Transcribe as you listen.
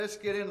Let's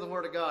get into the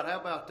Word of God. How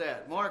about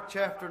that? Mark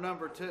chapter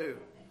number 2.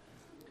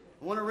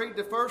 I want to read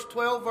the first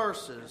 12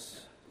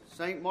 verses.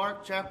 St.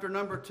 Mark chapter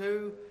number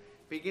 2,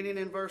 beginning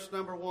in verse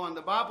number 1.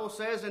 The Bible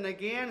says, "And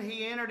again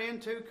he entered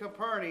into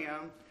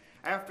Capernaum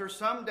after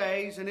some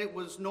days, and it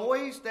was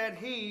noised that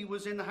he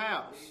was in the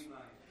house.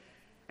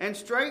 And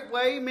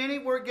straightway many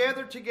were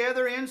gathered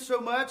together,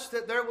 insomuch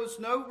that there was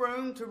no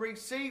room to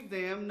receive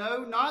them,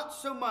 no, not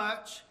so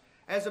much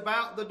as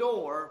about the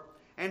door.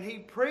 And he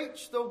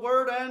preached the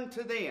word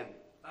unto them."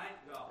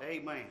 Thank God.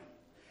 Amen.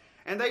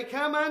 "And they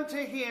come unto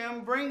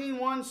him, bringing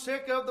one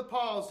sick of the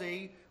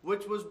palsy,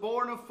 which was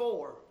born of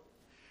 4.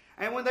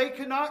 And when they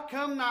could not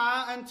come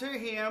nigh unto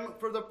him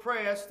for the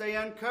press, they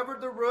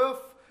uncovered the roof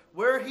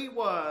where he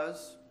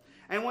was.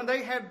 And when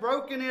they had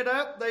broken it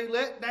up, they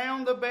let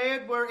down the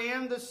bed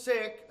wherein the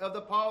sick of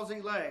the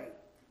palsy lay.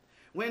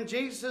 When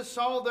Jesus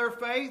saw their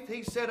faith,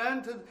 he said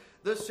unto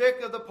the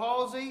sick of the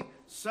palsy,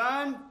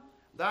 Son,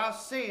 thy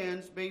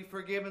sins be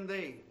forgiven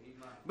thee.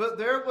 But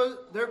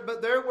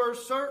there were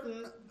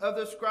certain of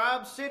the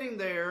scribes sitting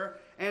there,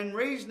 and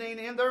reasoning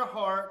in their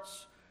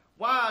hearts,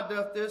 Why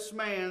doth this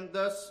man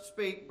thus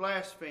speak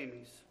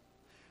blasphemies?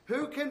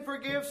 Who can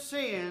forgive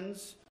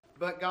sins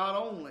but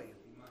God only?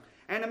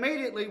 And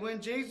immediately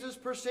when Jesus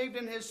perceived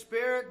in his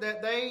spirit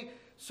that they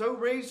so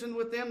reasoned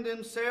within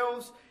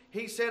themselves,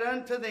 he said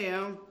unto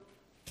them,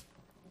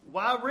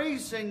 Why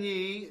reason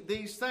ye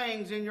these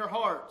things in your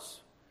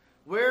hearts?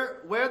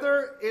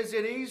 Whether is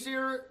it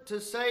easier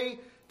to say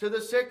to the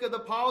sick of the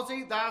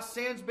palsy, Thy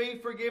sins be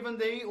forgiven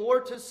thee,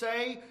 or to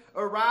say,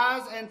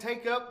 Arise and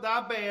take up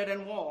thy bed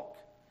and walk?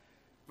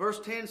 Verse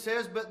 10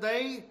 says, But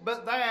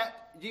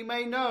that ye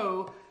may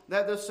know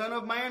that the Son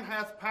of Man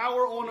hath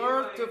power on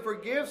earth to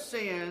forgive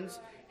sins,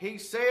 he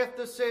saith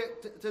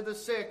to the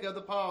sick of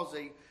the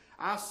palsy,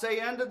 I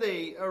say unto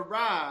thee,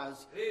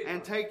 Arise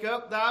and take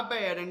up thy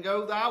bed and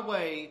go thy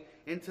way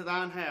into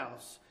thine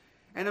house.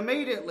 And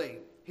immediately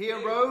he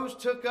arose,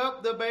 took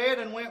up the bed,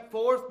 and went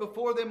forth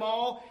before them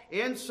all,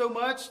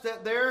 insomuch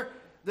that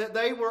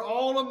they were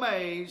all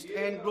amazed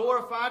and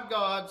glorified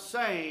God,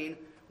 saying,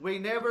 We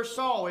never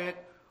saw it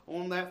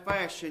on that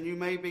fashion." You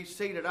may be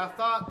seated. I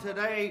thought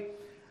today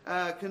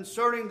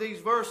concerning these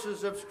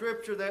verses of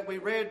Scripture that we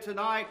read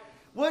tonight,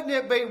 wouldn't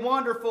it be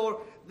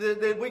wonderful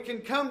that we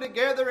can come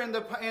together in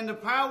the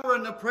power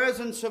and the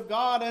presence of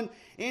God in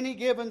any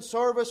given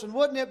service? And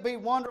wouldn't it be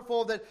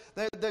wonderful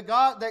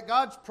that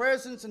God's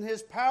presence and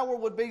His power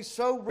would be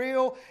so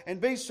real and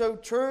be so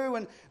true,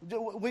 and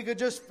we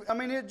could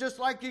it's just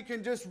like you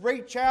can just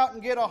reach out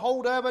and get a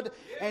hold of it,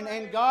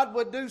 and God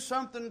would do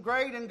something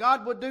great, and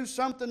God would do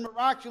something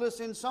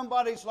miraculous in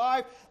somebody's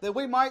life, that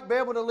we might be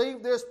able to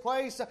leave this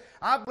place.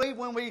 I believe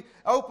when we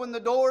opened the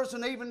doors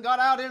and even got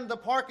out into the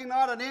parking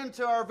lot and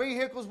into our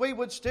vehicles, we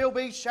would still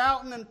be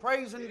shouting and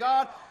praising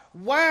God.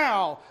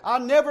 Wow, I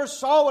never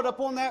saw it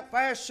upon that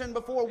fashion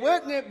before.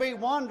 Wouldn't it be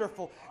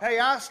wonderful? Hey,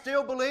 I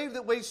still believe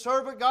that we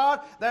serve a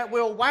God that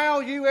will wow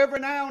you every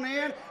now and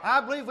then. I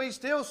believe we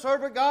still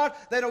serve a God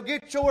that will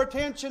get your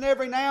attention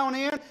every now and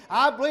then.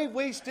 I believe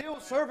we still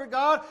serve a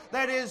God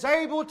that is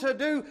able to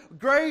do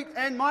great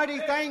and mighty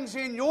things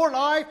in your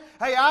life.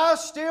 Hey, I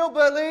still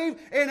believe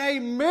in a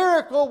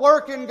miracle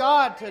working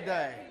God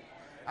today.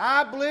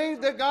 I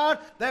believe the God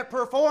that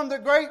performed the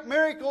great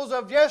miracles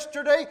of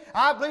yesterday,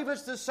 I believe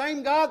it's the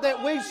same God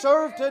that we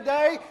serve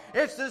today.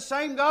 It's the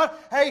same God.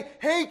 Hey,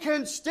 He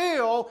can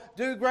still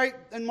do great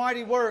and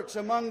mighty works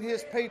among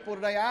His people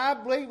today. I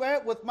believe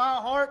that with my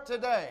heart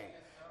today.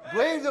 I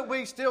believe that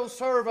we still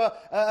serve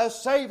a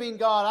saving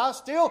God. I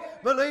still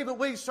believe that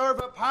we serve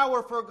a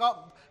powerful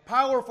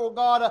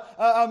God,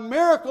 a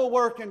miracle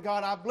working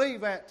God. I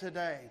believe that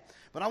today.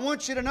 But I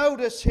want you to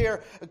notice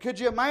here, could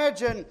you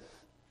imagine?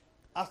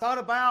 I thought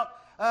about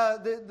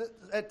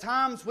at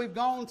times we've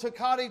gone to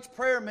cottage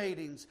prayer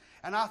meetings.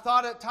 And I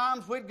thought at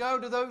times we'd go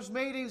to those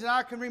meetings, and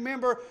I can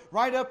remember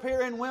right up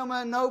here in Wilma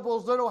and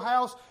Noble's little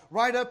house,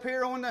 right up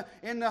here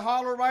in the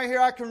holler right here,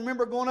 I can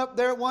remember going up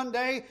there one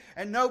day,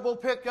 and Noble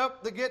picked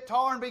up the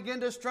guitar and began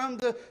to strum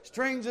the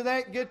strings of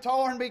that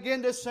guitar and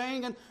begin to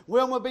sing, and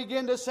Wilma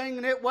began to sing,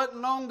 and it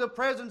wasn't long the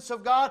presence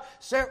of God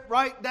sat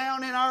right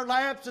down in our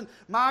laps, and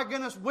my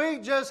goodness, we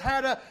just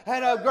had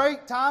a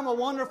great time, a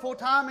wonderful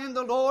time in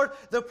the Lord.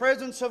 The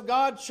presence of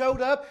God showed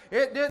up.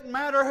 It didn't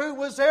matter who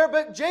was there,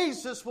 but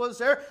Jesus was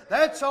there.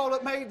 That's all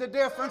that made the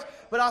difference.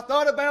 But I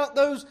thought about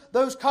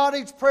those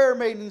cottage prayer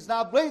meetings, and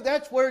I believe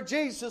that's where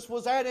Jesus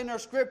was at in our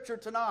Scripture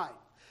tonight.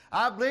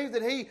 I believe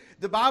that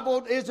the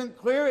Bible isn't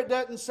clear. It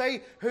doesn't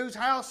say whose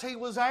house He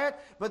was at,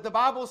 but the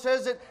Bible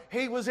says that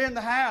He was in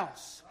the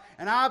house.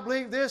 And I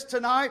believe this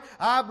tonight.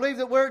 I believe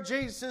that where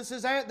Jesus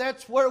is at,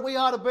 that's where we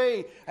ought to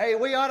be. Hey,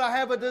 we ought to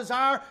have a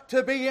desire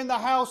to be in the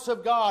house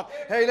of God.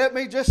 Hey, let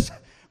me just...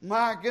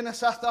 My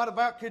goodness, I thought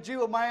about, could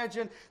you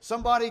imagine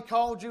somebody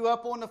called you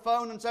up on the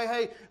phone and say,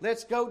 hey,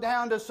 let's go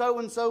down to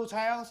so-and-so's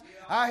house.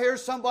 I hear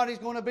somebody's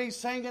going to be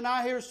singing.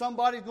 I hear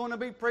somebody's going to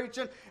be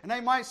preaching. And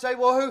they might say,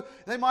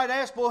 they might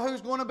ask,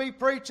 who's going to be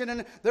preaching?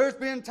 And there's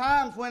been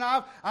times when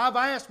I've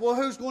asked,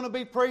 who's going to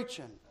be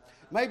preaching?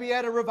 maybe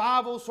at a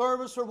revival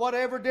service or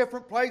whatever,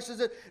 different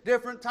places at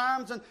different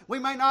times, and we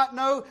may not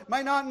know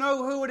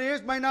who it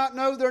is, may not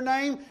know their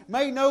name,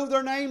 may know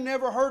their name,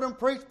 never heard them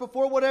preach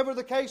before, whatever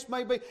the case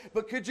may be.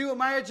 But could you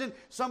imagine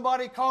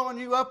somebody calling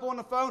you up on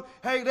the phone,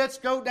 hey, let's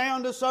go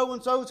down to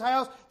so-and-so's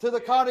house to the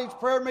cottage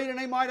prayer meeting?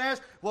 They might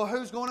ask, well,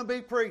 who's going to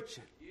be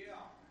preaching?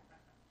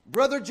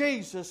 Brother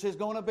Jesus is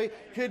going to be.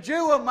 Could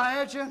you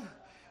imagine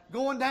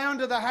going down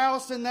to the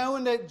house and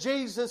knowing that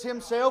Jesus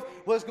Himself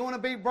was going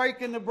to be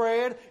breaking the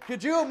bread?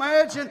 Could you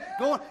imagine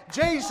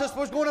Jesus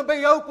was going to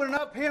be opening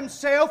up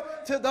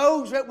Himself to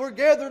those that were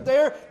gathered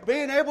there,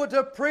 being able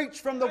to preach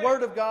from the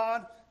Word of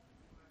God?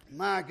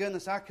 My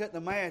goodness, I couldn't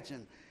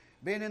imagine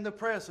being in the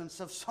presence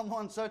of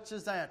someone such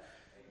as that.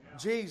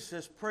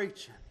 Jesus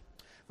preaching.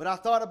 But I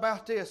thought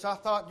about this. I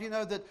thought,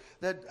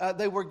 that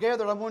they were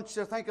gathered. I want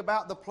you to think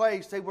about the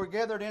place. They were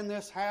gathered in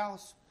this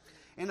house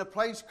in a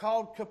place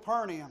called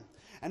Capernaum.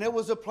 And it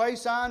was a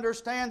place, I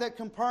understand that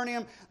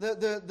Capernaum,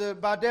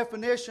 by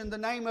definition, the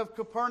name of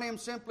Capernaum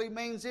simply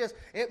means this.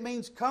 It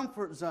means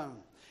comfort zone.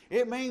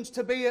 It means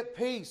to be at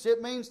peace.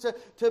 It means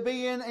to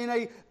be in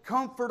a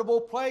comfortable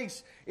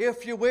place,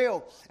 if you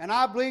will. And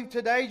I believe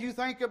today you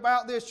think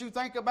about this. You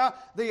think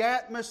about the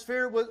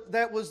atmosphere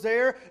that was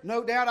there.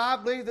 No doubt I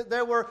believe that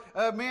there were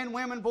men,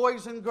 women,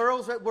 boys, and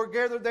girls that were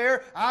gathered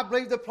there. I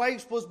believe the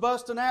place was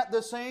busting at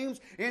the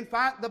seams. In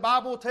fact, the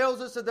Bible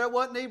tells us that there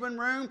wasn't even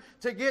room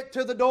to get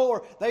to the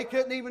door. They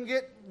couldn't even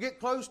get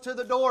close to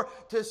the door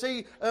to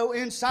see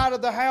inside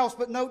of the house.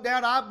 But no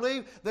doubt I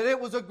believe that it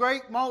was a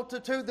great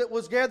multitude that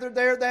was gathered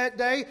there that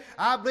day.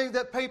 I believe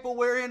that people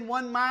were in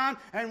one mind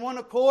and one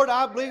accord.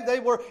 I believe they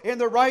were in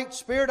the right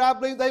spirit. I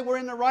believe they were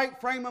in the right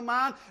frame of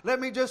mind.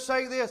 Let me just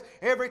say this.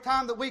 Every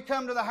time that we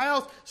come to the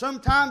house,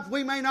 sometimes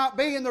we may not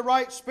be in the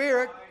right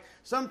spirit.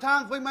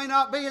 Sometimes we may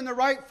not be in the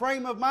right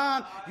frame of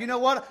mind. You know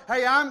what?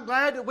 Hey, I'm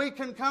glad that we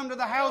can come to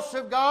the house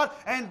of God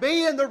and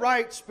be in the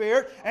right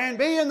spirit and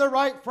be in the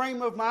right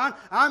frame of mind.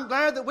 I'm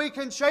glad that we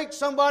can shake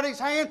somebody's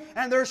hand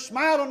and they're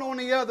smiling on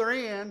the other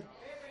end.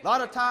 A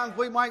lot of times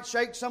we might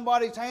shake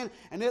somebody's hand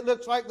and it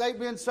looks like they've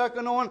been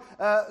sucking on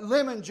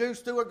lemon juice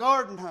through a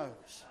garden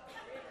hose.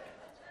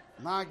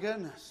 My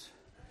goodness.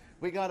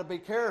 We got to be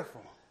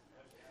careful.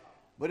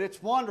 But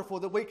it's wonderful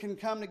that we can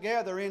come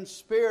together in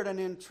spirit and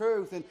in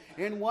truth and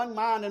in one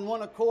mind and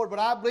one accord. But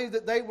I believe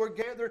that they were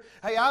gathered.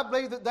 Hey, I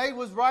believe that they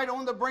was right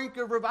on the brink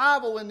of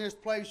revival in this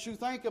place. You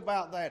think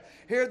about that.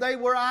 Here they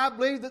were. I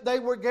believe that they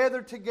were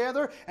gathered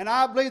together. And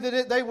I believe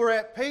that they were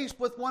at peace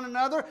with one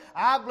another.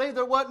 I believe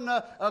there wasn't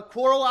a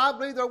quarrel. I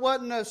believe there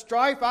wasn't a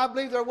strife. I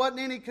believe there wasn't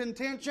any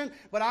contention.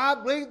 But I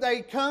believe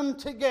they come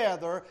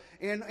together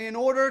in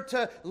order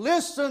to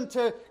listen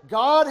to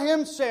God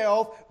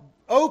Himself,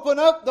 open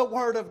up the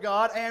Word of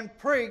God and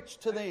preach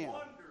to them.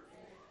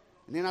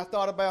 And then I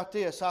thought about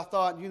this. I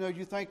thought,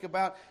 you think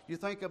about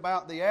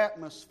the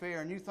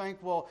atmosphere, and you think,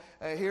 well,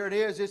 here it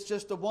is. It's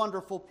just a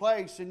wonderful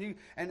place, and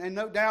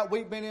no doubt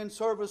we've been in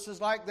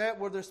services like that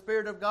where the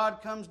Spirit of God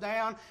comes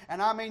down,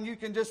 and I mean, you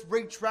can just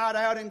reach right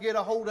out and get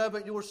a hold of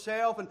it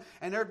yourself.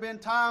 And there've been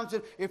times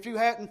that if you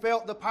hadn't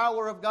felt the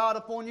power of God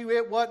upon you,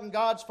 it wasn't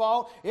God's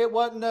fault. It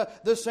wasn't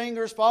the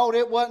singer's fault.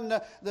 It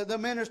wasn't the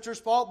minister's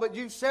fault. But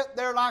you sat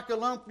there like a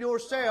lump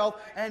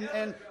yourself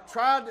and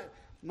tried to.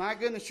 My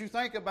goodness, you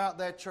think about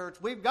that, church.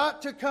 We've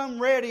got to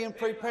come ready and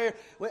prepare.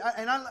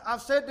 And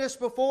I've said this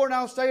before and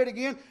I'll say it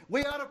again.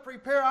 We ought to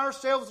prepare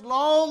ourselves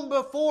long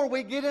before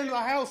we get into the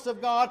house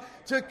of God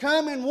to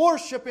come and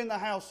worship in the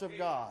house of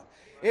God.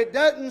 It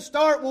doesn't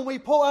start when we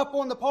pull up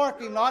on the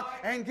parking lot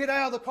and get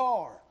out of the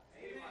car.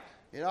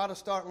 It ought to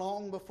start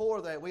long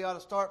before that. We ought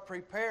to start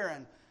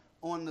preparing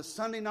on the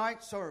Sunday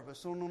night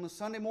service, on the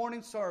Sunday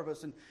morning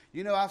service. And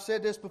I've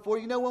said this before.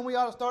 When we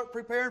ought to start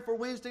preparing for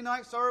Wednesday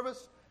night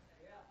service?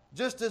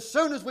 Just as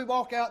soon as we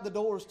walk out the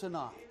doors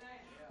tonight.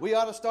 We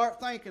ought to start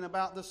thinking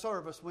about the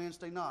service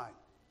Wednesday night.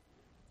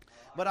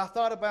 But I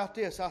thought about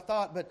this.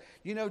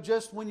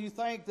 Just when you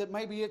think that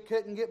maybe it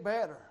couldn't get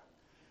better.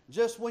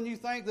 Just when you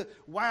think that,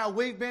 wow,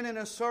 we've been in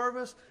a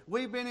service.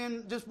 We've been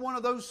in just one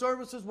of those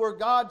services where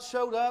God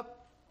showed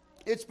up.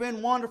 It's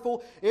been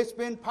wonderful. It's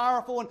been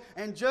powerful.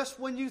 And just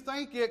when you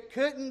think it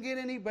couldn't get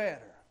any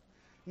better,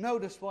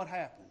 notice what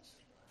happens.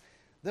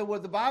 The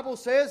Bible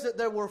says that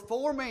there were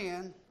 4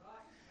 men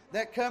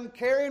that come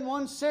carrying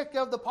one sick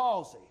of the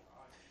palsy.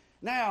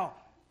 Now,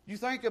 you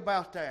think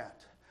about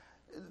that.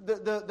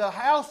 The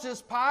house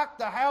is packed,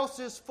 the house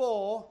is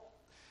full.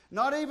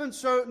 Not even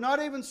so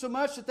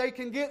much that they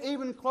can get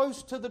even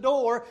close to the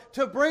door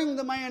to bring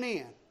the man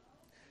in.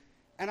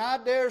 And I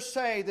dare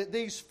say that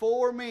these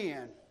 4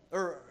 men,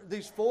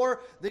 these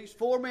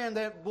four men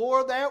that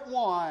bore that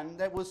one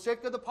that was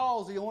sick of the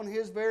palsy on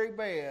his very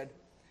bed,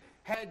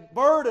 had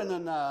burden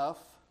enough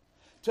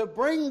to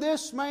bring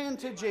this man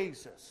to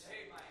Jesus.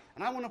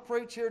 And I want to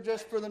preach here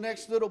just for the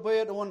next little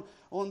bit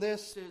on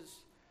this is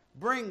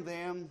bring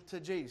them to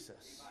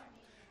Jesus.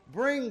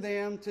 Bring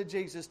them to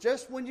Jesus.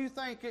 Just when you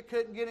think it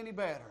couldn't get any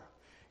better.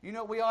 You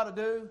know what we ought to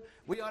do?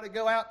 We ought to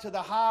go out to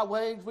the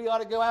highways. We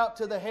ought to go out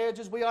to the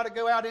hedges. We ought to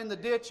go out in the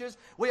ditches.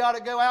 We ought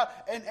to go out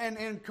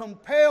and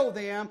compel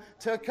them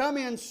to come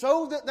in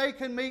so that they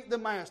can meet the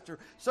Master.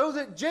 So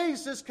that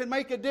Jesus can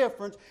make a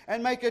difference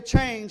and make a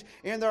change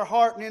in their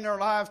heart and in their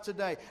lives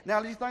today.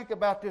 Now, you think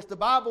about this. The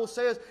Bible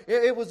says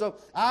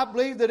I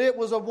believe that it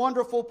was a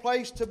wonderful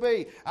place to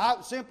be.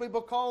 Simply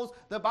because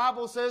the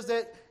Bible says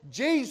that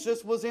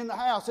Jesus was in the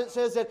house. It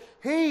says that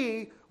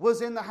He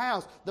was in the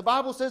house. The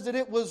Bible says that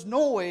it was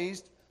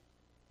noised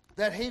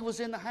that He was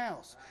in the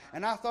house.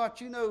 And I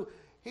thought,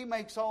 He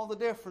makes all the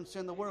difference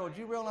in the world.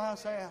 You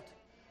realize that?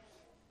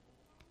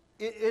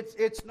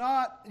 It's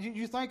not,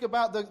 you think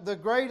about the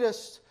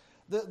greatest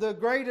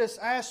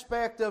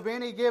aspect of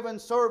any given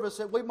service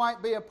that we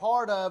might be a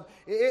part of.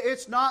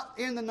 It's not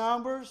in the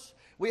numbers.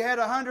 We had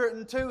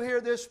 102 here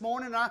this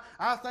morning.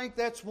 I think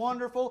that's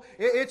wonderful.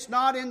 It's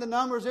not in the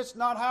numbers. It's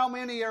not how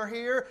many are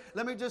here.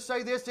 Let me just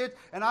say this.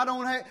 And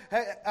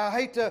I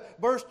hate to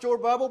burst your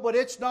bubble, but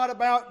it's not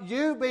about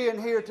you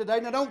being here today.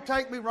 Now, don't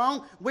take me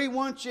wrong. We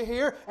want you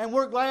here, and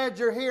we're glad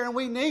you're here, and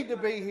we need to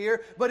be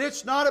here. But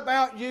it's not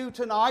about you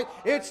tonight.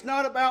 It's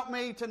not about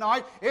me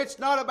tonight. It's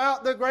not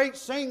about the great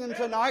singing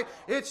tonight.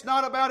 It's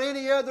not about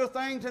any other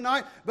thing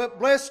tonight. But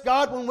bless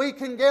God, when we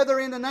can gather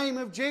in the name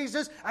of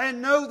Jesus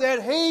and know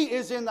that He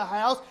is in the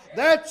house,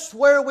 that's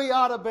where we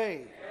ought to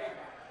be.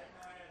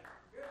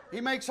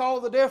 He makes all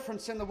the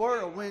difference in the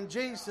world when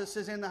Jesus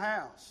is in the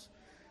house.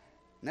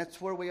 And that's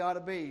where we ought to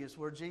be, is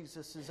where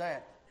Jesus is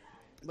at.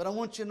 But I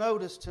want you to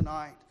notice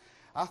tonight,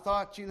 I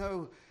thought,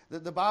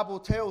 that the Bible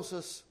tells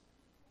us,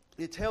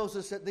 it tells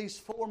us that these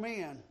 4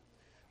 men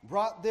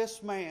brought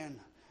this man.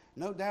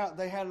 No doubt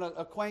they had an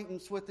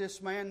acquaintance with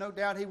this man. No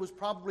doubt he was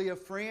probably a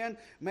friend,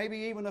 maybe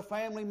even a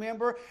family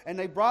member. And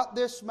they brought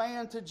this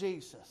man to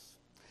Jesus.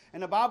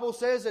 And the Bible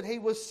says that he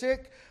was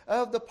sick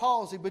of the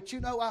palsy. But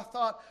I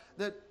thought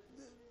that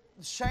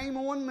shame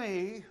on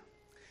me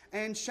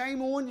and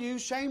shame on you,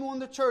 shame on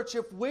the church,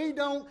 if we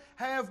don't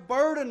have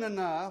burden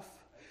enough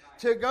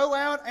to go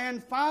out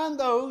and find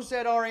those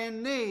that are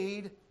in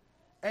need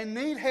and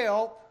need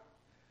help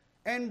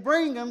and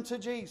bring them to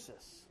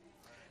Jesus.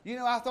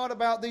 I thought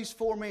about these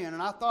 4 men,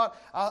 and I thought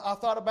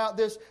about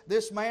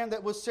this man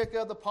that was sick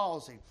of the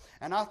palsy.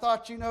 And I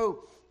thought,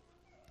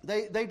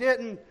 they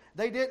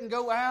didn't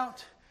go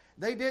out.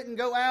 They didn't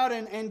go out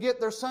and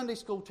get their Sunday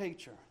school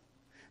teacher.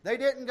 They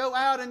didn't go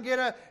out and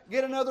get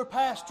another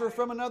pastor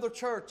from another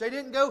church. They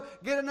didn't go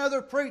get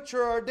another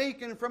preacher or a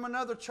deacon from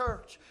another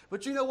church.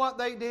 But you know what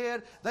they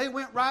did? They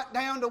went right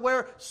down to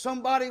where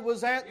somebody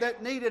was at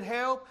that needed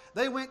help.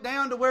 They went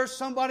down to where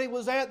somebody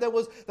was at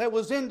that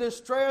was in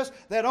distress,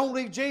 that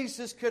only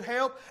Jesus could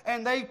help.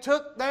 And they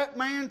took that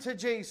man to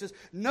Jesus,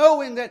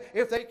 knowing that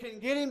if they can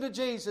get him to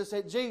Jesus,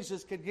 that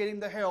Jesus could get him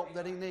the help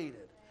that he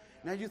needed.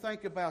 Now you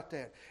think about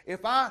that.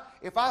 If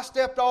I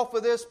stepped off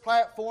of this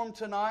platform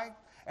tonight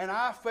and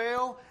I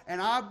fell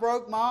and I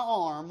broke my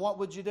arm, what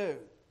would you do?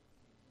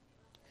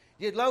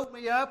 You'd load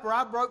me up, or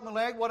I broke my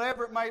leg,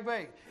 whatever it may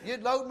be.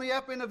 You'd load me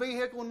up in a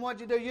vehicle, and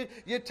what'd you do?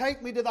 You'd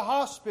take me to the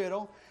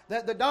hospital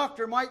that the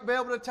doctor might be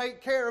able to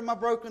take care of my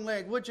broken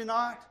leg, would you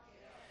not?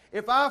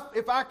 If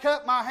I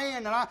cut my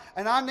hand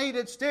and I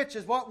needed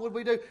stitches, what would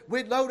we do?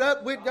 We'd load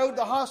up, we'd go to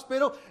the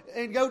hospital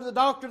and go to the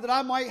doctor that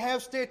I might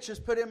have stitches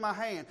put in my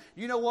hand.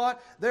 You know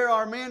what? There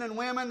are men and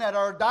women that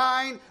are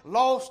dying,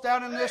 lost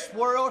out in this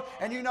world,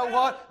 and you know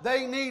what?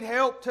 They need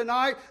help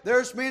tonight.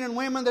 There's men and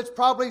women that's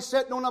probably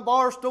sitting on a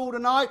bar stool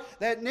tonight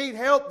that need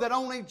help that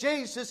only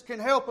Jesus can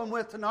help them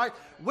with tonight.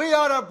 We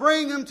ought to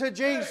bring them to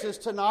Jesus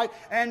tonight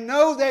and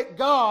know that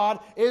God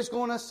is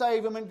going to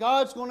save them and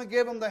God's going to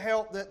give them the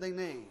help that they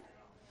need.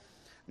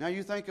 Now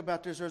you think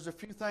about this. There's a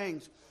few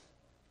things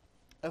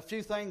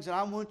that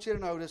I want you to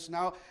notice.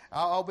 Now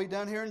I'll be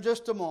done here in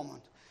just a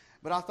moment.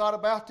 But I thought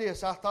about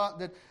this. I thought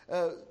that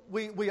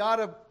we ought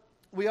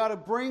to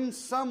bring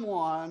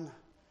someone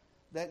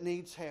that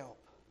needs help.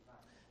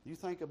 You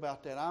think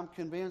about that. I'm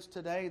convinced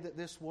today that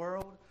this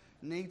world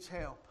needs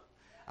help.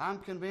 I'm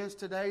convinced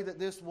today that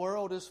this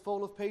world is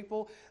full of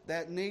people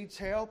that needs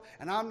help.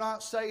 And I'm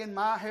not saying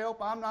my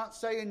help. I'm not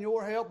saying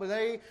your help. But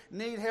they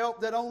need help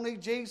that only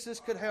Jesus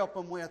could help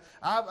them with.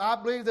 I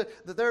believe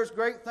that there's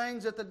great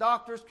things that the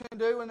doctors can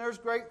do. And there's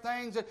great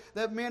things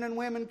that men and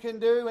women can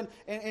do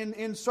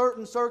in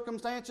certain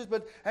circumstances.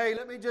 But hey,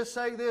 let me just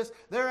say this.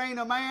 There ain't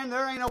a man,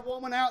 there ain't a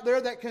woman out there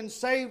that can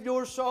save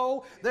your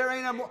soul. There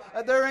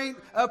ain't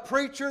a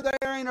preacher,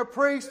 there ain't a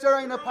priest,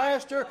 there ain't a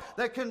pastor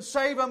that can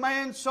save a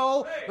man's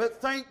soul. But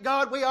thank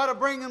God we ought to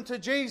bring them to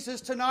Jesus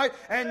tonight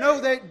and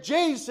know that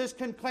Jesus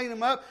can clean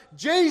them up.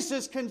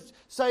 Jesus can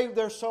save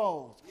their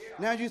souls.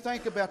 Now you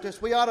think about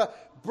this. We ought to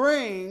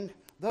bring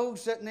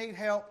those that need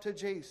help to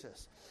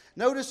Jesus.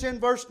 Notice in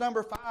verse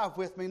number 5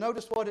 with me.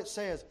 Notice what it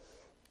says.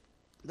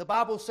 The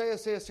Bible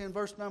says this in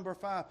verse number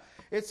 5.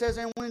 It says,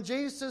 "And when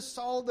Jesus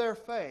saw their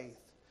faith,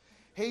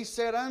 He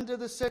said unto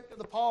the sick of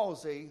the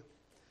palsy,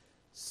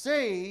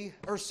 Son,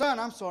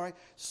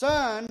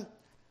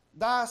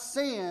 thy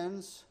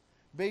sins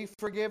be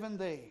forgiven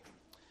thee."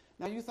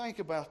 Now you think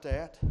about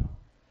that.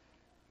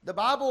 The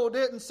Bible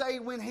didn't say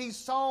when he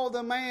saw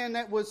the man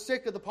that was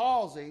sick of the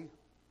palsy,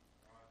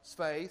 his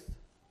faith.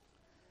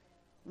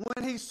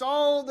 When he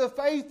saw the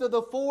faith of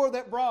the four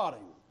that brought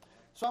him.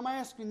 So I'm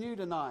asking you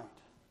tonight,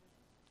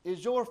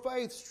 is your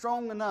faith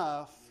strong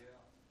enough?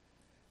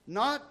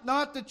 Not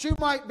that you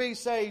might be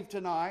saved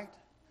tonight,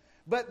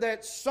 but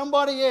that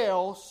somebody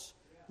else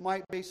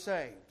might be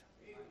saved.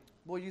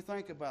 Boy, you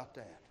think about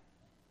that.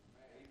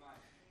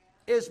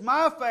 Is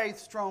my faith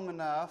strong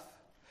enough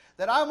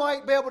that I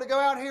might be able to go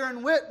out here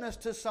and witness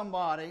to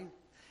somebody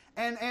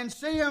and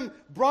see them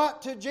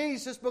brought to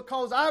Jesus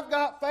because I've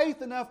got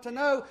faith enough to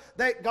know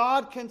that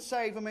God can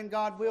save them and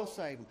God will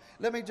save them.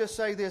 Let me just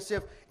say this.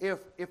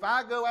 If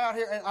I go out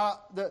here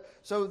and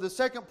so the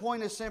second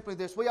point is simply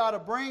this. We ought to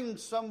bring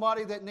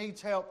somebody that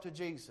needs help to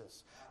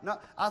Jesus. Now,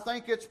 I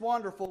think it's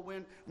wonderful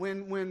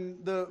when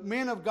the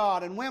men of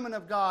God and women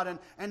of God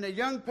and the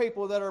young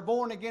people that are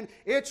born again,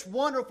 it's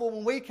wonderful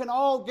when we can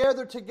all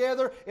gather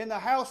together in the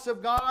house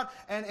of God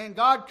and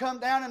God come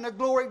down and the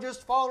glory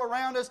just fall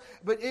around us.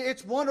 But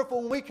it's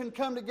wonderful when we can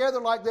come together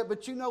like that.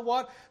 But you know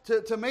what?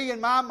 To me, in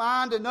my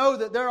mind, to know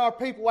that there are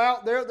people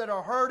out there that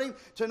are hurting,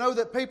 to know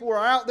that people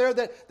are out there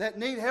that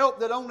need help,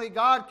 that only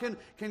God can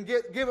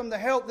give them the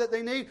help that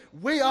they need,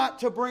 we ought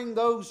to bring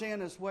those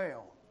in as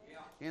well.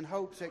 In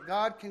hopes that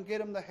God can get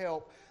them the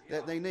help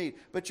that they need.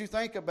 But you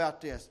think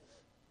about this.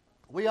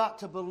 We ought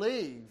to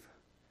believe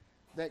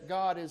that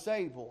God is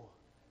able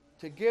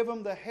to give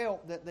them the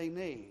help that they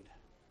need.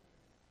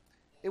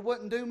 It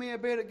wouldn't do me a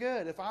bit of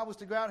good if I was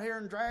to go out here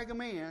and drag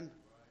them in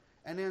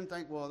and then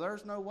think, well,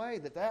 there's no way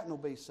that will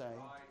be saved.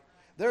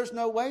 There's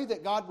no way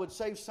that God would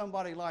save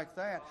somebody like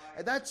that.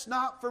 That's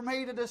not for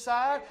me to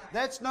decide.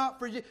 That's not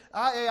for you.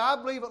 I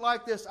believe it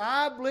like this.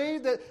 I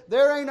believe that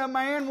there ain't a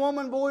man,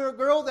 woman, boy, or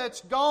girl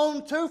that's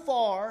gone too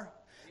far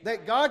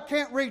that God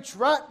can't reach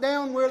right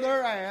down where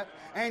they're at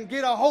and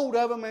get a hold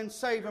of them and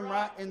save them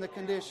right in the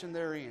condition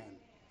they're in.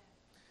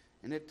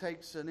 And it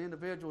takes an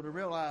individual to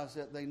realize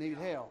that they need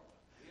help.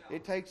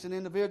 It takes an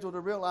individual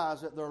to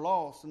realize that they're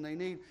lost and they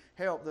need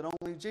help that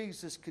only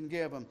Jesus can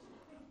give them.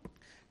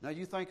 Now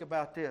you think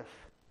about this.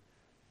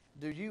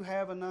 Do you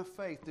have enough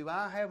faith? Do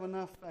I have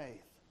enough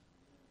faith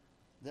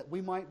that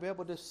we might be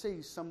able to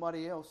see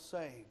somebody else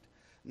saved?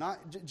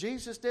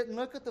 Jesus didn't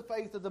look at the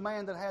faith of the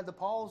man that had the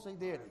palsy,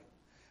 did he?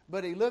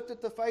 But he looked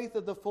at the faith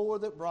of the four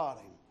that brought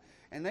him.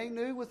 And they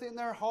knew within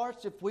their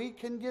hearts, if we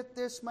can get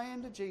this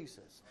man to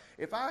Jesus,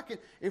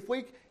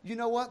 you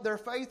know what, their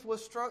faith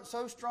was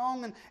so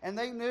strong and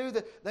they knew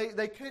that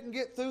they couldn't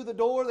get through the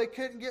door, they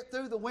couldn't get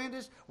through the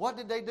windows. What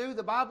did they do?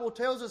 The Bible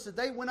tells us that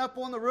they went up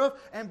on the roof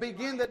and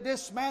began to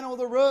dismantle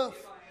the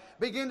roof,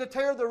 begin to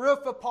tear the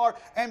roof apart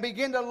and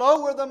begin to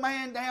lower the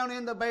man down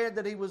in the bed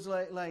that he was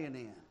laying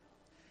in.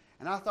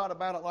 And I thought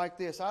about it like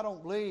this. I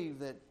don't believe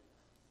that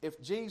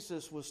if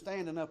Jesus was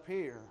standing up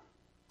here,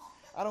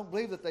 I don't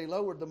believe that they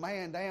lowered the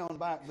man down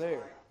back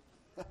there.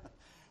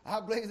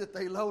 I believe that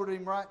they lowered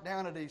him right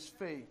down at his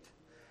feet.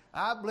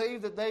 I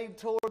believe that they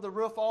tore the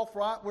roof off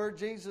right where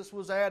Jesus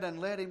was at and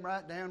let him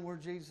right down where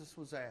Jesus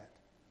was at.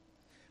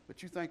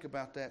 But you think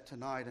about that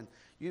tonight. And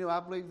you know, I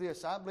believe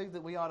this. I believe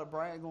that we ought to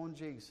brag on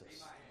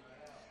Jesus.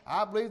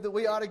 I believe that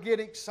we ought to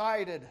get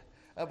excited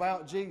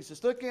about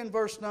Jesus. Look in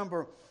verse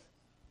number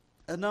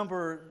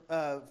 11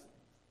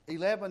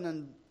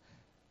 and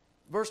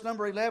verse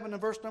number 11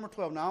 and verse number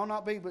 12. Now, I'll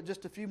not be but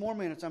just a few more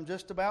minutes. I'm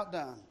just about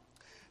done.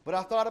 But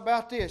I thought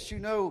about this. You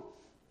know,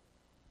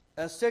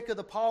 sick of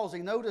the palsy.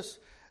 Notice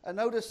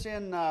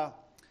in, well,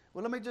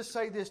 let me just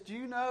say this. Do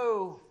you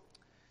know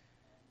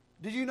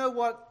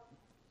what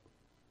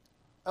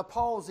a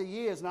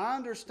palsy is? And I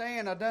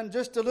understand, I've done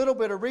just a little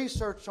bit of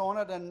research on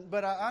it,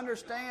 but I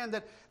understand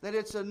that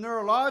it's a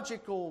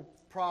neurological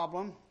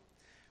problem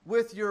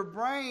with your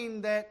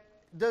brain that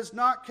does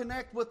not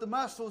connect with the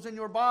muscles in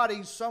your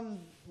body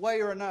some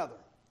way or another.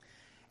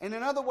 And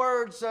in other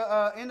words,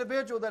 an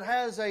individual that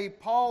has a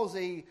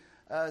palsy,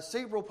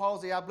 cerebral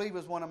palsy, I believe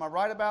is one. Am I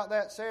right about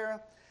that,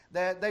 Sarah?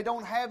 That they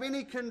don't have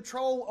any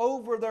control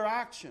over their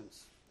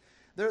actions.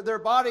 Their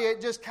body, it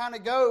just kind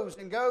of goes,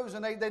 and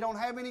they don't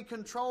have any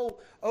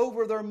control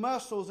over their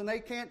muscles, and they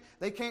can't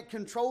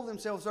control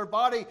themselves. Their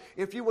body,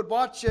 if you would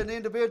watch an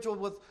individual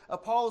with a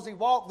palsy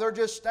walk, they're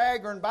just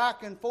staggering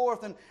back and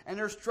forth, and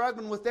they're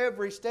struggling with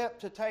every step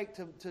to take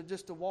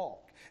to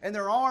walk. And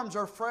their arms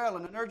are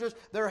frailing, and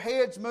their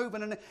heads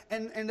moving,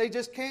 and they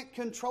just can't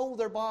control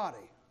their body.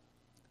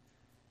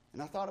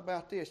 And I thought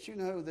about this. You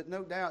know that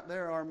no doubt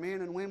there are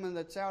men and women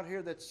that's out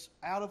here that's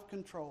out of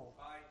control.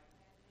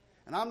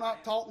 And I'm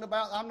not talking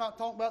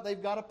about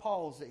they've got a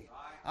palsy.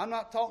 I'm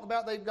not talking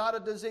about they've got a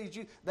disease.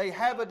 They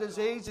have a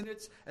disease, and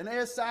it's an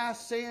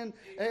S-I-N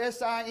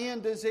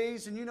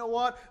disease. And you know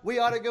what? We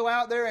ought to go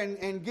out there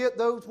and get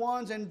those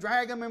ones and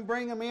drag them and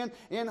bring them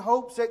in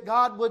hopes that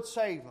God would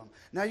save them.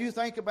 Now you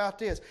think about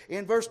this.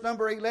 In verse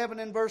number 11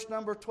 and verse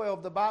number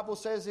 12, the Bible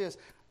says this.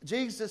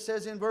 Jesus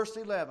says in verse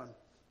 11,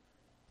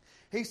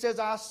 He says,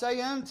 I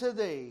say unto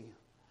thee,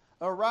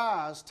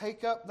 arise,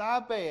 take up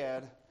thy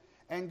bed,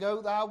 and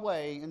go thy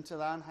way into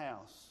thine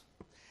house.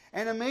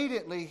 And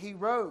immediately he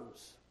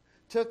rose,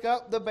 took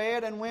up the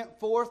bed and went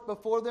forth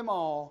before them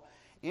all,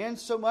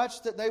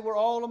 insomuch that they were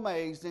all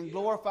amazed and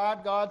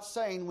glorified God,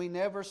 saying, we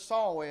never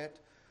saw it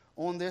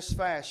on this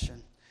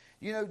fashion.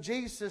 You know,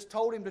 Jesus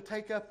told him to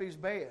take up his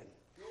bed.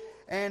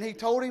 And he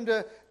told him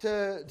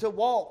to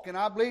walk. And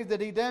I believe that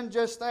he done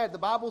just that. The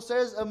Bible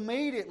says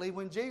immediately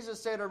when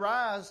Jesus said,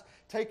 arise,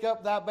 take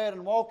up thy bed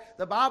and walk,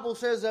 the Bible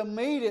says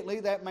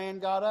immediately that man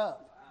got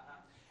up.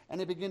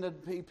 And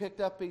he picked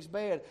up his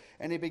bed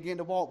and he began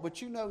to walk.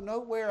 But you know,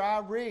 nowhere I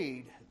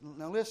read,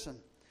 now listen,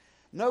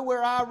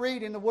 nowhere I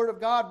read in the Word of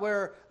God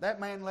where that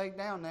man laid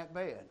down that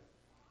bed.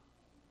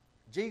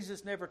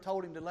 Jesus never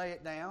told him to lay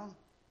it down.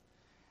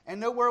 And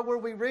nowhere will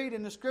we read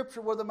in the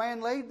Scripture where the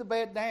man laid the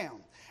bed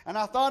down. And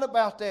I thought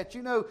about that.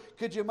 You know,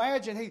 could you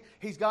imagine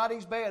he's got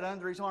his bed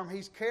under his arm.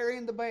 He's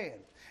carrying the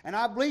bed. And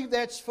I believe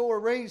that's for a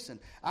reason.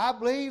 I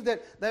believe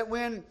that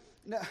when,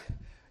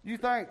 you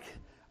think,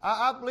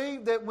 I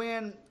believe that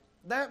when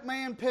that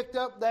man picked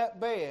up that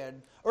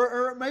bed,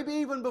 or maybe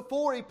even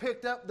before he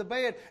picked up the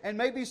bed, and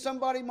maybe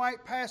somebody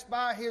might pass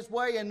by his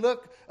way and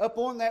look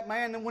upon that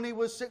man, and when he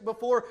was sick,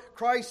 before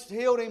Christ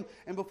healed him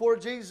and before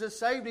Jesus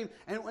saved him,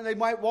 and when they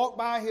might walk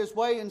by his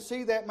way and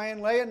see that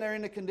man laying there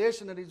in the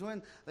condition that he's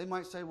in, they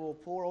might say, well,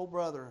 poor old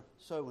brother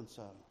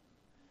so-and-so.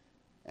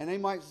 And they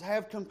might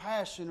have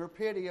compassion or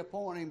pity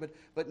upon him,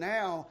 but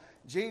now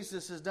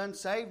Jesus has done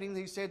saved him.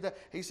 He said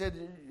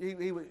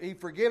he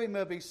forgave him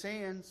of his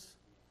sins.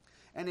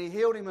 And he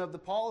healed him of the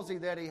palsy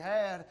that he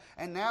had.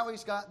 And now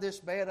he's got this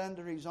bed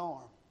under his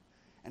arm.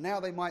 And now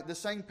the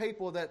same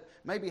people that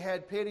maybe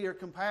had pity or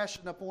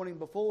compassion upon him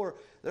before,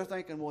 they're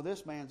thinking, well,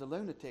 this man's a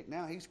lunatic.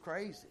 Now he's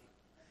crazy.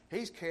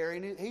 He's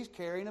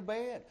carrying a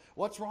bed.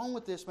 What's wrong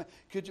with this man?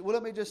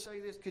 Let me just say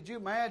this. Could you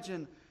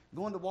imagine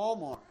going to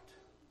Walmart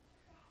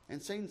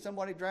and seeing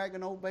somebody drag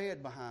an old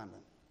bed behind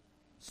them?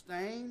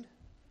 Stained,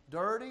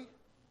 dirty,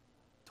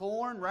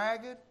 torn,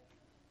 ragged.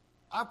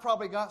 I've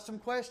probably got some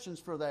questions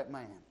for that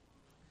man.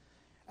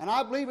 And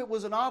I believe it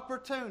was an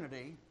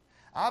opportunity.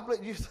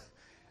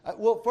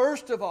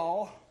 First of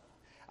all,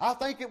 I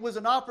think it was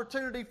an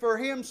opportunity for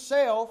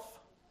himself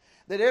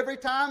that every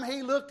time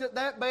he looked at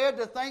that bed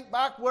to think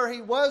back where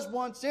he was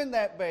once in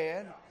that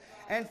bed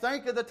and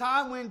think of the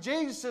time when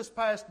Jesus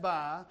passed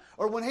by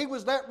or when he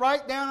was let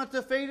right down at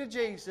the feet of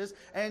Jesus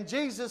and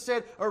Jesus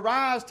said,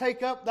 arise,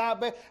 take up thy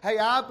bed. Hey,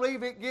 I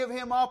believe it gave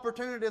him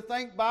opportunity to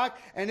think back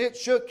and it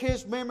shook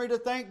his memory to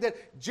think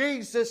that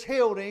Jesus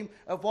healed him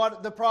of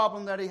the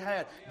problem that he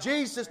had.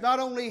 Jesus not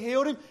only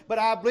healed him, but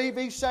I believe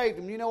he saved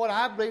him. You know what?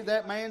 I believe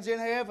that man's in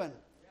heaven.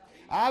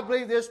 I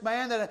believe this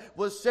man that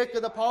was sick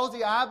of the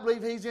palsy, I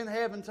believe he's in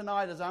heaven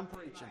tonight as I'm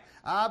preaching.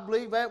 I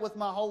believe that with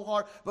my whole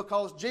heart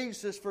because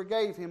Jesus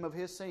forgave him of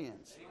his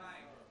sins.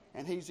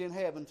 And he's in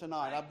heaven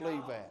tonight. I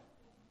believe that.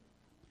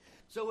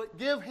 So it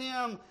gave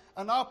him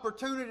an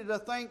opportunity to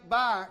think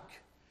back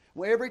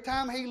every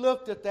time he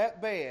looked at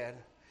that bed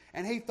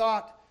and he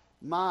thought,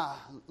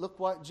 look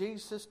what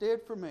Jesus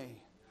did for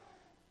me.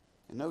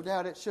 And no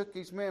doubt it shook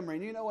his memory.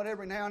 And you know what?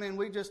 Every now and then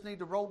we just need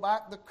to roll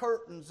back the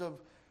curtains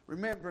of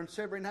remembrance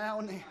every now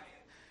and then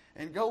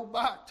and go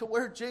back to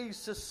where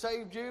Jesus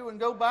saved you and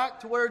go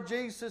back to where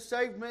Jesus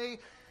saved me.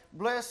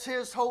 Bless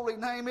His holy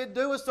name. It'd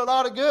do us a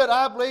lot of good,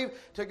 I believe,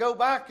 to go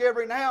back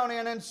every now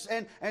and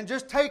then and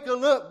just take a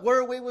look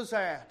where we was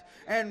at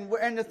and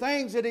the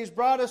things that He's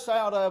brought us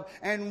out of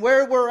and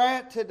where we're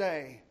at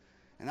today.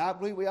 And I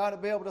believe we ought to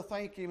be able to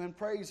thank Him and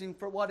praise Him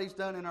for what He's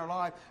done in our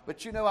life.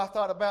 But you know, I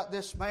thought about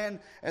this man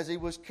as he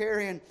was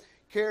carrying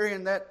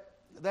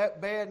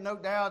that bed. No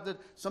doubt that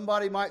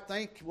somebody might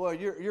think, well,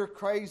 you're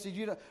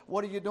crazy.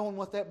 What are you doing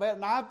with that bed?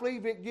 And I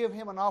believe it gave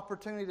him an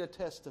opportunity to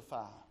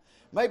testify.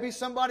 Maybe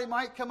somebody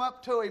might come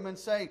up to him and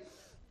say,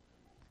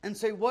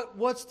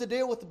 what's the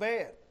deal with the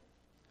bed?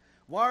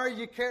 Why are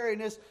you carrying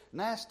this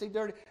nasty,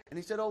 dirty? And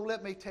he said, oh,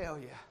 let me tell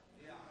you.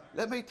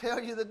 Let me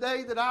tell you the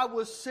day that I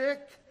was sick.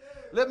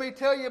 Let me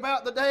tell you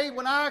about the day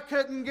when I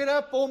couldn't get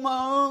up on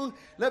my own.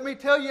 Let me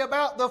tell you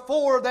about the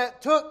 4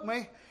 that took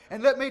me.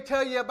 And let me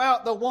tell you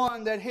about the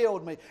one that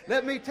healed me.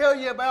 Let me tell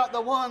you about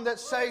the one that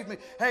saved me.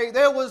 Hey,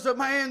 there was a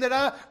man that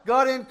I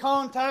got in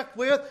contact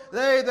with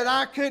that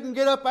I couldn't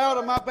get up out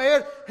of my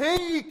bed.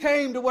 He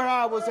came to where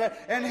I was at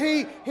and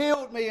He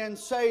healed me and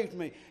saved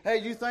me. Hey,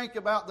 you think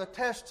about the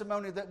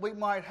testimony that we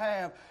might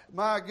have.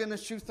 My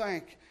goodness, you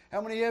think. How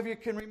many of you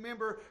can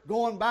remember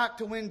going back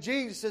to when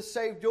Jesus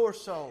saved your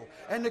soul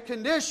and the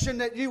condition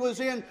that you was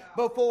in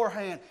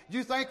beforehand?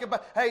 You think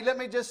about, hey, let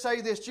me just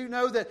say this. You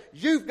know that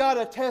you've got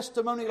a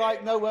testimony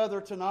like no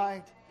other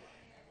tonight.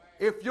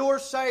 If you're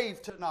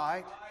saved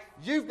tonight,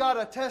 you've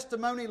got a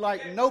testimony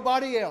like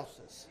nobody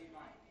else's.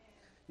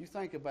 You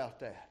think about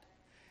that.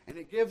 And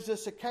it gives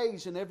us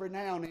occasion every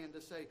now and then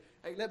to say,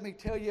 hey, let me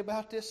tell you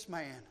about this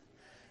man.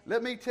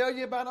 Let me tell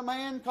you about a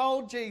man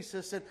called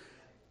Jesus. And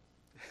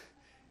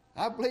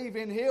I believe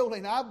in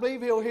healing. I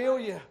believe He'll heal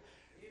you.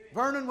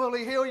 Vernon, will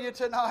He heal you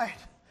tonight?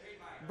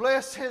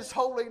 Bless His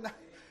holy name.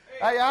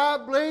 Hey, I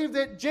believe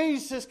that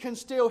Jesus can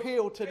still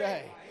heal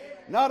today.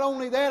 Not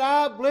only that,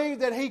 I believe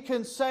that He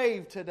can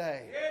save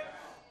today.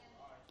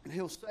 And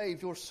He'll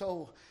save your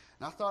soul.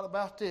 And I thought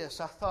about this.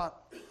 I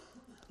thought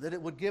that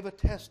it would give a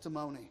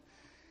testimony.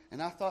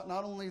 And I thought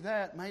not only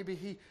that, maybe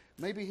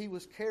he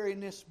was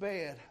carrying this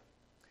bed,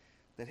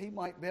 that he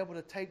might be able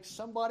to take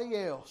somebody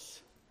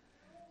else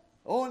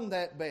on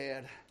that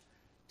bed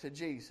to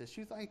Jesus.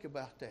 You think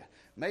about that.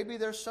 Maybe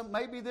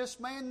this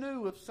man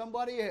knew of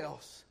somebody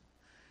else.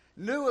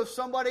 Knew of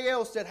somebody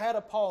else that had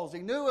a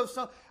palsy.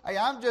 Hey,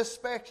 I'm just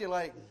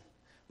speculating.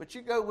 But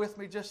you go with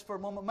me just for a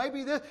moment.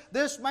 Maybe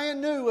this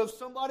man knew of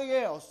somebody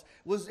else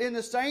was in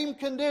the same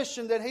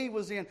condition that he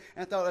was in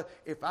and thought,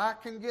 if I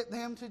can get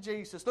them to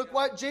Jesus, look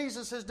what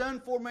Jesus has done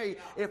for me.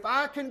 If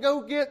I can go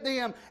get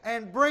them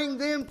and bring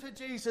them to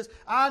Jesus,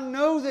 I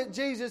know that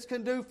Jesus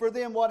can do for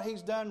them what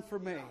He's done for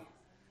me.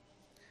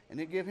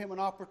 And it give him an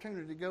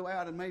opportunity to go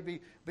out and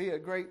maybe be a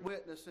great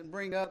witness and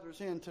bring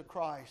others into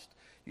Christ.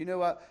 You know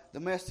what? The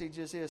message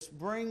is this: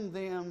 bring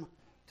them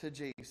to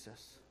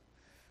Jesus.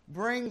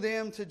 Bring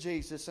them to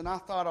Jesus. And I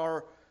thought,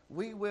 are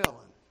we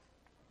willing?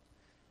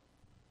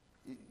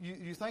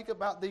 You think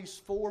about these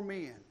 4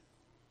 men.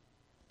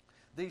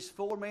 These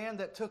 4 men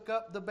that took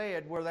up the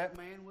bed where that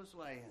man was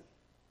laying.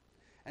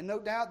 And no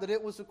doubt that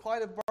it was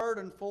quite a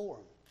burden for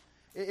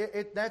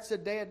him. That's a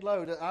dead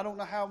load. I don't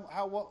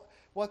know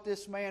what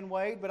this man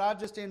weighed, but I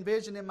just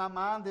envisioned in my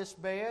mind this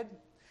bed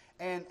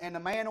and a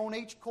man on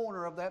each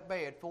corner of that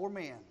bed, 4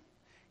 men.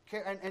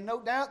 And no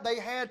doubt they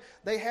had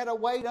a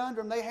weight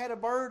under them. They had a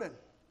burden.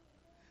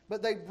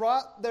 But they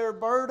brought their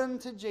burden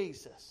to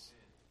Jesus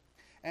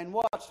and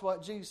watched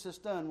what Jesus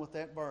done with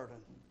that burden.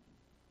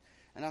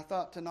 And I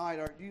thought tonight,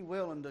 are you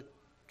willing to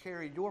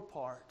carry your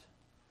part?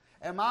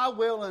 Am I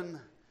willing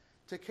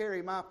to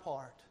carry my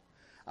part?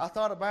 I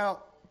thought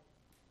about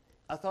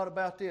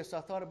this.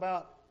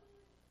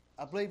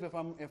 I believe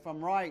if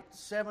I'm right,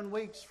 7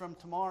 weeks from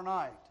tomorrow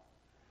night,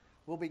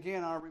 we'll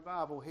begin our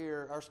revival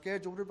here, our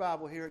scheduled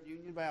revival here at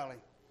Union Valley,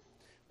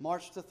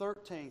 March the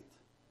 13th.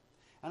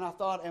 And I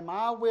thought, am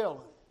I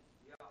willing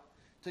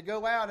to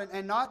go out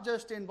and not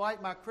just invite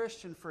my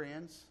Christian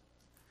friends?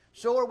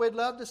 Sure, we'd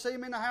love to see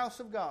them in the house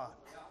of God.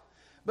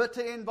 But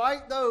to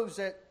invite those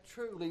that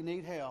truly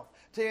need help.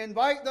 To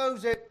invite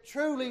those that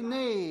truly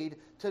need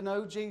to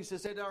know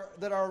Jesus,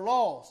 that are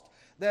lost.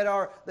 That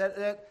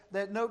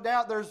no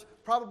doubt there's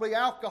probably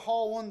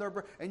alcohol on their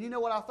breath. And you know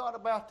what I thought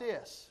about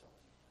this?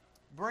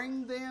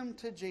 Bring them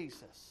to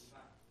Jesus.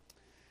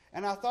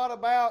 And I thought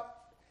about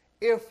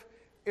if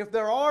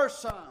there are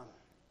some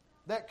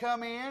that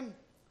come in,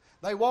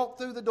 they walk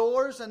through the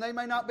doors and they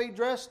may not be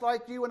dressed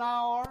like you and I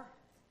are.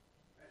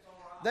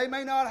 They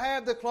may not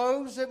have the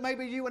clothes that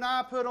maybe you and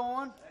I put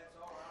on.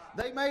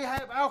 They may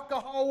have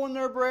alcohol in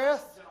their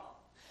breath.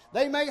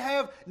 They may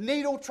have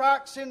needle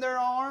tracks in their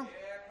arm.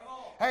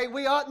 Hey,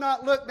 we ought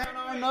not look down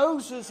our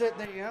noses at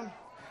them.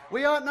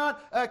 We ought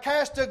not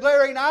cast a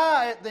glaring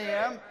eye at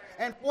them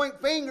and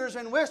point fingers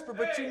and whisper.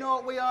 But you know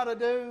what we ought to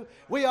do?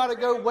 We ought to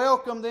go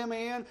welcome them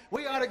in.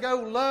 We ought to go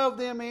love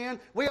them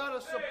in. We ought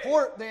to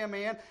support them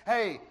in.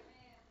 Hey,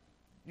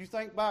 you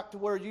think back to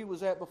where you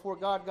was at before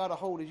God got a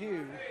hold of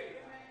you.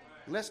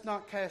 Let's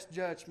not cast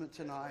judgment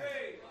tonight.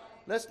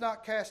 Let's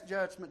not cast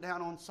judgment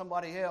down on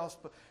somebody else,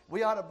 but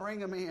we ought to bring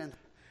them in.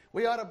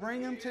 We ought to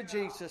bring them to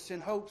Jesus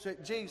in hopes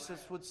that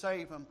Jesus would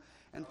save them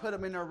and put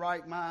them in their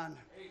right mind,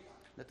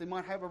 that they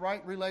might have a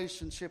right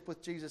relationship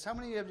with Jesus. How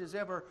many of you have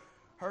ever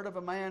heard of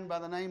a man by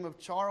the name of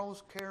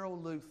Charles Carroll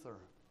Luther?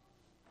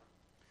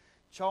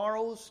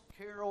 Charles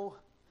Carroll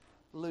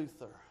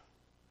Luther.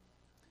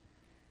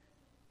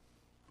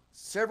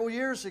 Several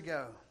years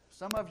ago,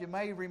 some of you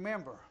may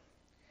remember,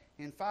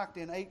 in fact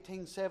in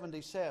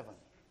 1877,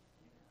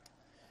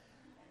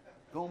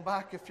 going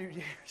back a few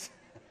years,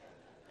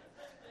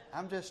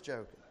 I'm just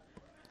joking.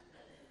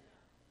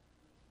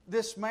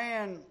 This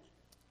man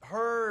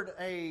heard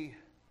a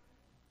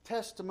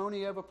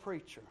testimony of a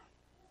preacher.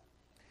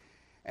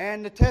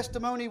 And the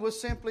testimony was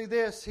simply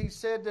this. He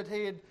said that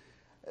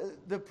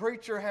the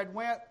preacher had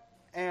went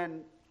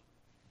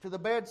to the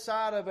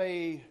bedside of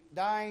a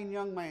dying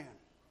young man.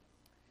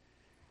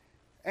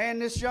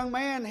 And this young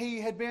man, he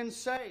had been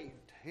saved.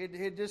 He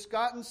had just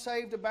gotten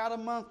saved about a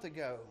month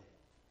ago.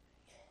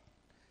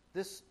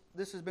 This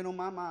has been on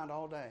my mind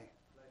all day.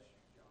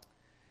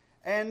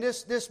 And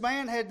this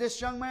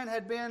young man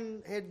had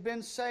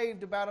been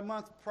saved about a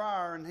month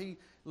prior, and he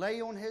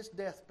lay on his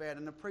deathbed,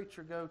 and the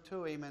preacher go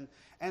to him,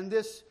 and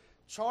this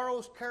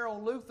Charles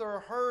Carroll Luther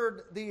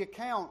heard the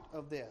account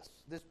of this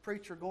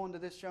preacher going to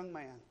this young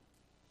man.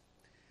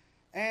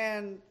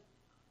 And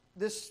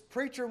this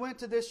preacher went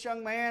to this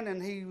young man,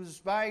 and he was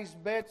by his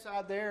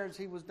bedside there as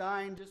he was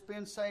dying, just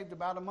been saved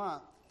about a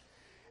month.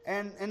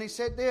 And he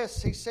said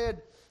this. He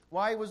said,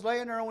 while he was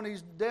laying there on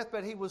his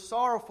deathbed, he was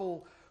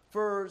sorrowful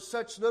for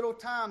such little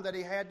time that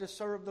he had to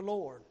serve the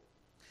Lord.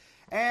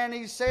 And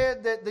he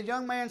said that the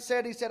young man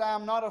said,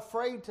 I'm not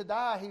afraid to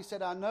die. He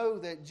said, I know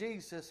that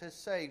Jesus has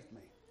saved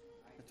me.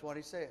 That's what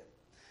he said.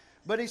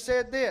 But he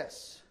said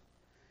this.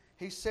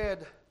 He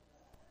said,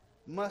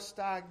 must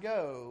I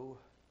go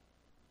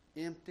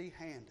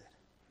empty-handed?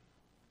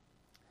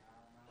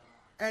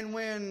 And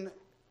when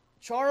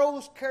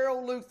Charles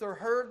Carroll Luther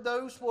heard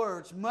those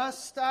words,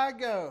 "Must I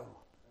go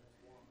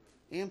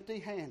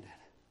empty-handed?"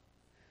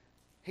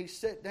 He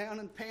sat down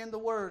and penned the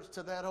words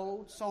to that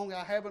old song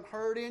I haven't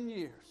heard in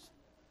years.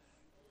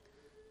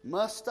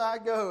 Must I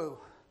go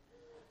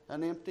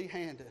an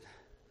empty-handed?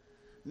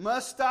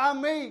 Must I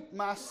meet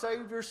my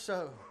Savior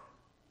so?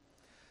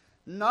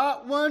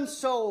 Not one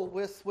soul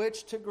with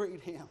which to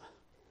greet Him.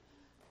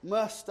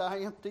 Must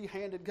I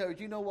empty-handed go?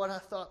 You know what I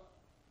thought?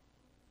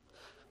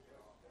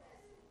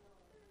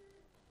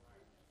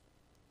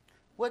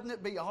 Wouldn't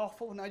it be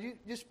awful? Now, you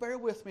just bear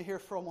with me here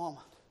for a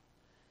moment.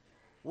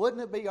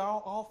 Wouldn't it be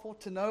awful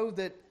to know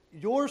that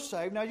you're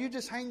saved? Now, you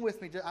just hang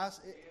with me.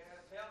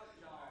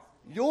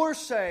 You're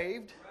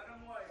saved.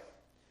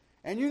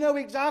 And you know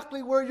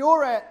exactly where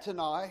you're at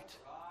tonight.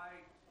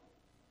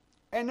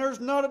 And there's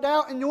not a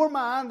doubt in your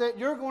mind that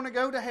you're going to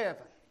go to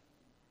heaven.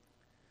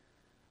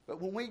 But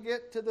when we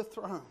get to the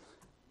throne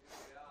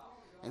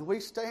and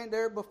we stand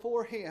there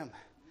before Him,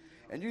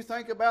 and you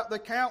think about the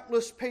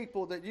countless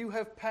people that you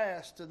have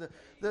passed,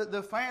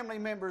 the family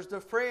members, the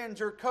friends,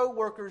 your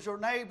co-workers, your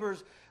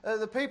neighbors,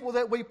 the people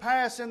that we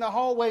pass in the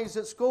hallways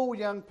at school,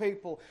 young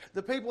people,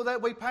 the people that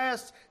we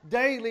pass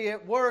daily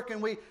at work,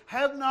 and we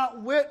have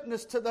not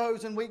witnessed to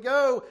those, and we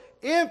go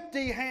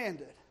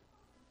empty-handed.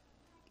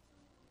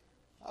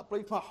 I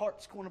believe my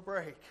heart's going to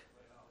break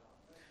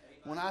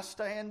when I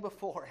stand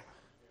before Him.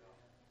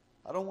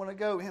 I don't want to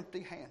go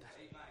empty-handed.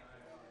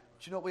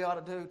 But you know what we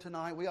ought to do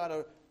tonight? We ought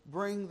to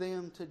bring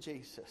them to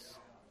Jesus.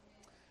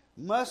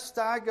 Must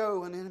I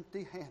go an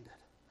empty-handed?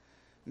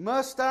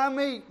 Must I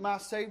meet my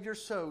Savior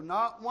so?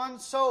 Not one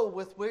soul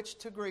with which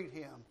to greet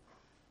Him.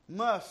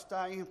 Must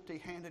I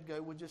empty-handed go?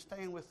 Would you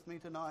stand with me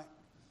tonight?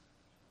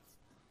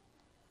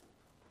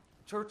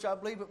 Church, I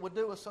believe it would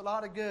do us a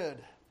lot of good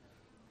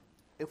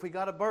if we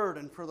got a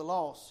burden for the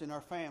lost in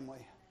our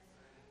family.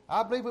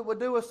 I believe it would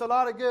do us a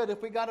lot of good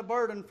if we got a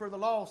burden for the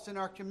lost in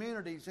our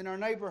communities, in our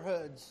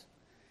neighborhoods,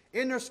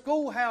 in their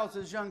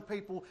schoolhouses, young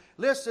people.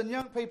 Listen,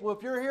 young people,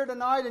 if you're here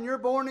tonight and you're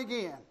born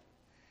again,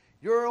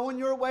 you're on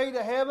your way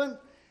to heaven,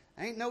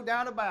 ain't no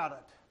doubt about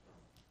it.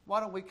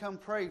 Why don't we come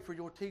pray for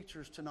your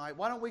teachers tonight?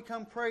 Why don't we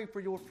come pray for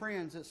your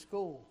friends at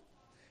school,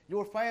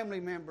 your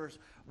family members?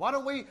 Why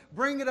don't we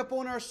bring it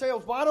upon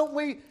ourselves? Why don't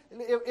we,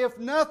 if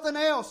nothing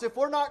else, if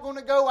we're not going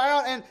to go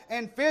out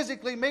and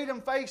physically meet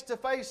them face to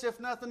face, if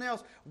nothing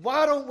else,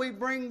 why don't we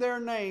bring their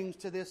names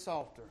to this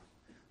altar?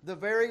 The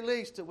very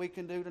least that we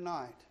can do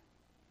tonight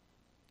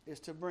is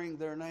to bring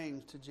their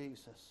names to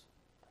Jesus.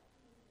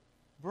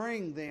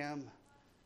 Bring them